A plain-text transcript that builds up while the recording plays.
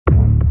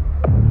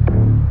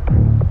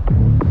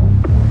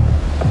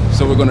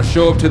So we're gonna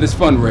show up to this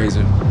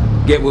fundraiser,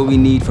 get what we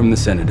need from the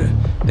senator,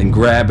 then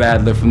grab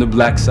Adler from the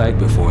black site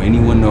before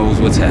anyone knows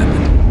what's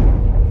happened.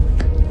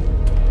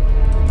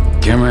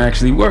 Camera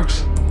actually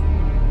works.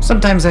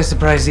 Sometimes I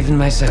surprise even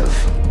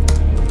myself.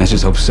 Let's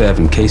just hope Sev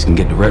and Case can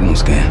get the retinal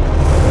scan.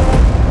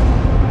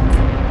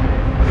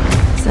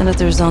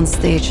 Senator's on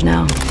stage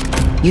now.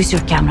 Use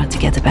your camera to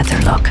get a better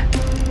look.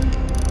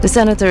 The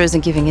senator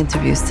isn't giving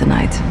interviews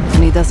tonight,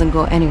 and he doesn't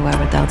go anywhere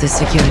without his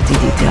security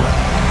detail.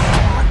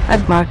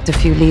 I've marked a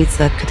few leads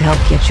that could help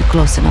get you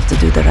close enough to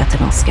do the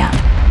retinal scan.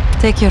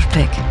 Take your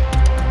pick.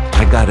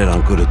 I got it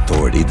on good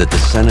authority that the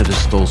senator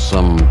stole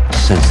some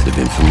sensitive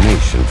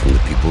information from the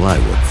people I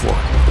work for.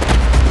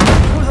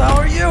 Who the hell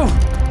are you?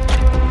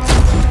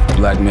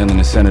 Blackmailing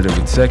the senator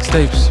with sex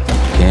tapes.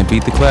 Can't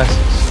beat the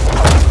classics.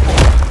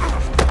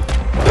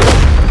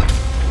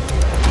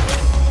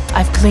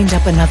 I've cleaned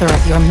up another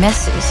of your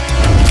messes.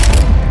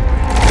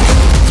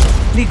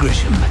 Lee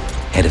Grisham,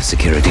 head of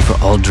security for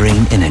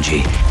Aldrine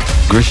Energy.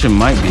 Grisham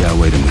might be our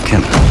way to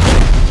McKenna.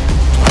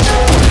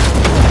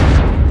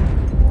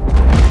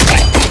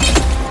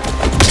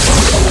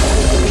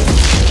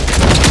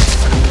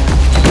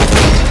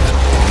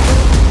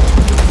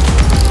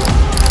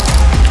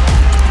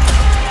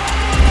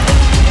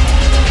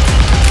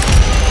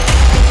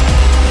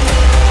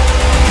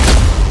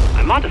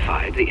 I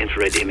modified the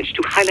infrared image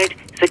to highlight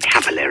the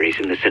capillaries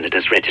in the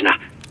senator's retina.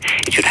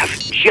 It should have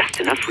just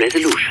enough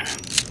resolution.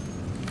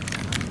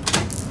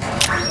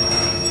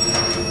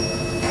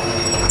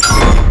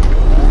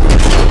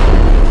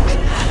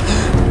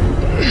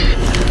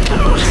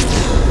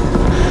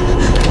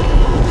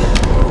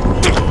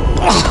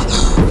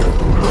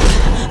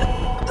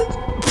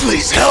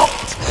 Please help!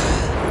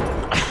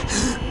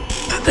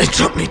 They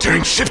took me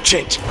during shift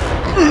change.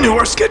 Knew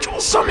our schedule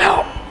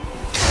somehow.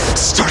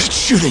 Started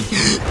shooting.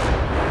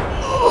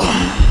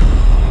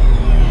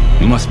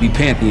 It must be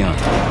Pantheon.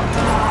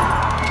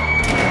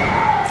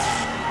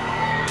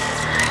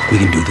 We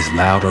can do this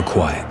loud or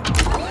quiet.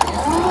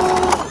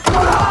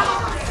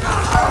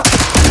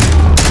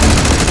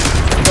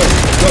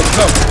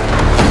 Go.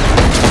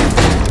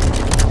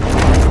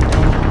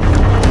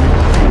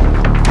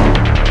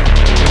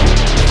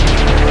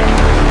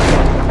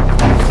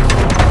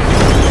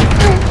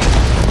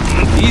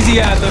 Easy,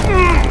 Adler.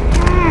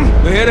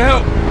 We're here to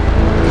help.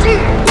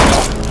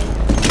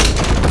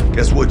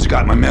 Guess Woods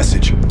got my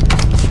message.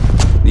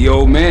 The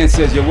old man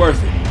says you're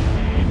worth it.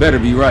 You better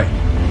be right.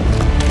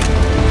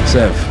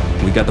 Sev,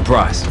 we got the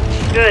prize.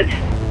 Good.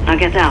 Now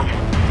get out.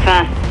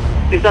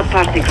 Fast. We've got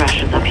party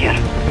crashers up here.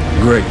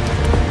 Great.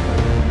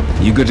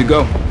 You good to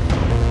go?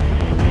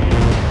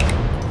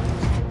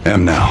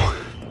 Am now.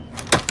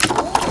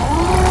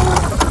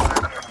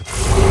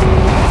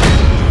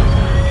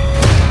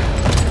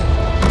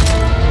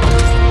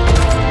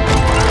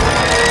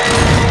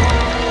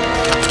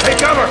 Take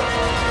cover!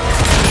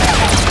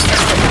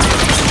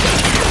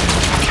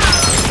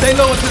 Stay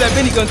low until that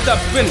minigun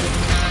stops spinning.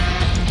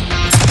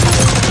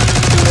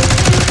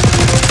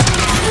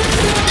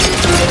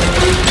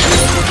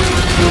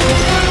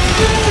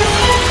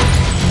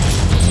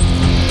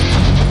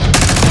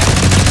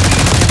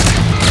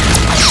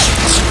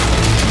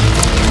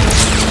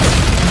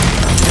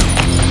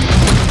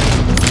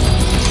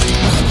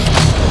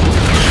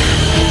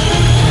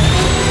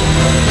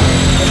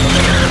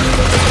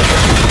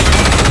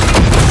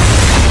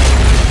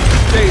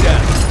 Stay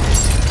down.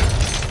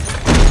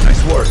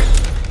 Nice work.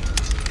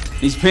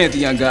 These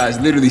Pantheon guys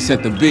literally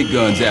sent the big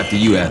guns after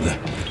you, Adler.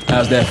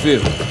 How's that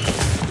feel?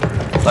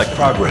 Like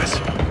progress.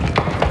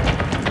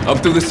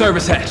 Up through the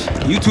service hatch.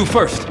 You two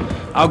first.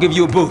 I'll give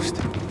you a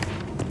boost.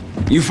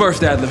 You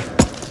first, Adler.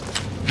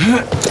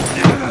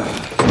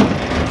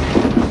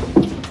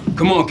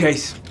 Come on,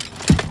 Case.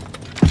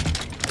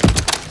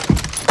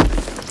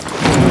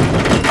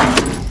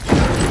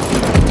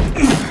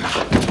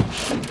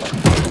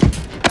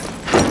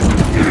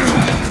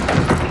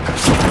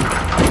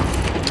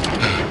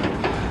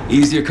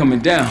 Easier coming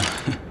down.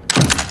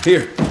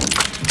 Here.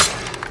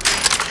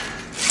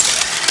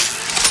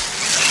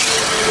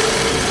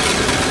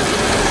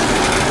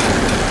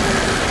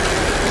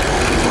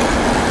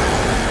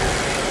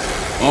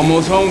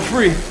 Almost home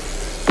free.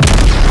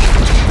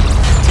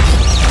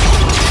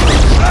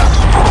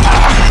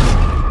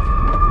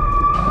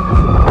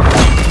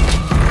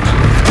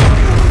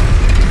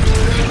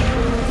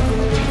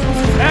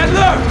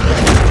 Adler!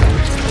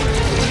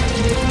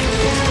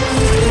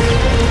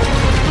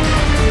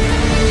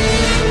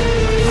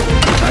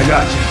 I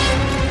got you.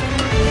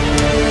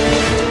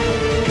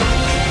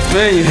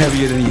 Man, you're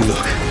heavier than you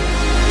look.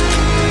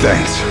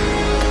 Thanks.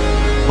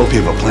 Hope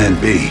you have a plan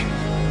B.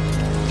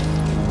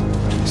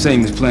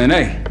 Same as plan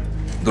A.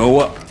 Go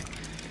up.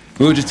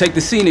 We'll just take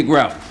the scenic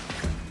route.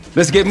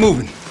 Let's get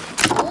moving.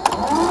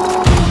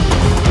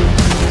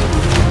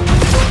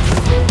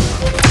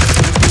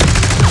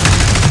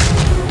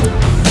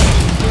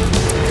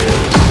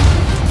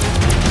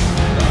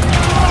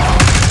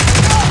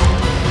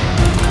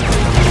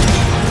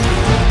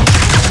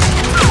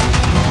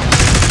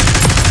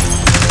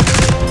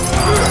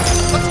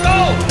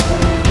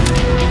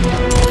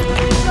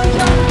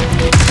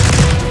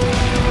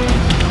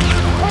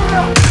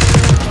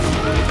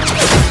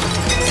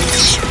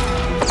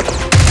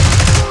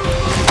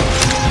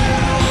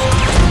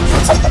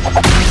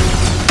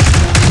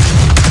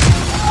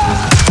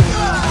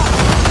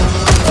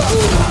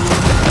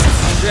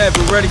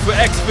 ready for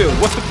exfil.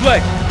 What's the play?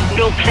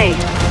 No play.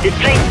 This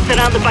place is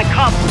surrounded by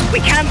cops. We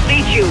can't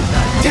reach you.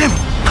 Damn!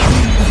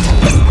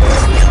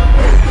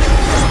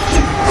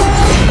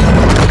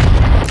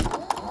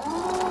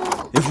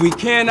 If we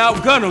can't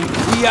outgun them,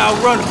 we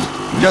outrun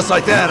them. Just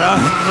like that,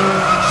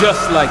 huh?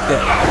 Just like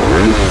that.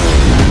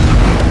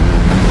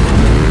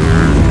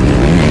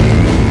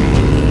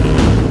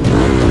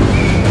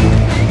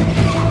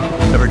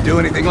 Ever do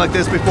anything like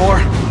this before?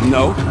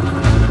 No.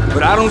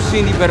 But I don't see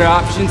any better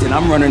options, and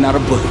I'm running out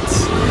of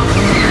bullets.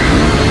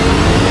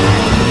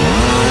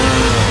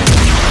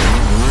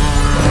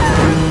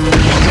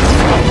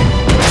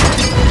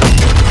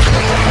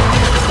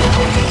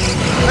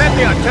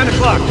 Anthony, 10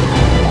 o'clock.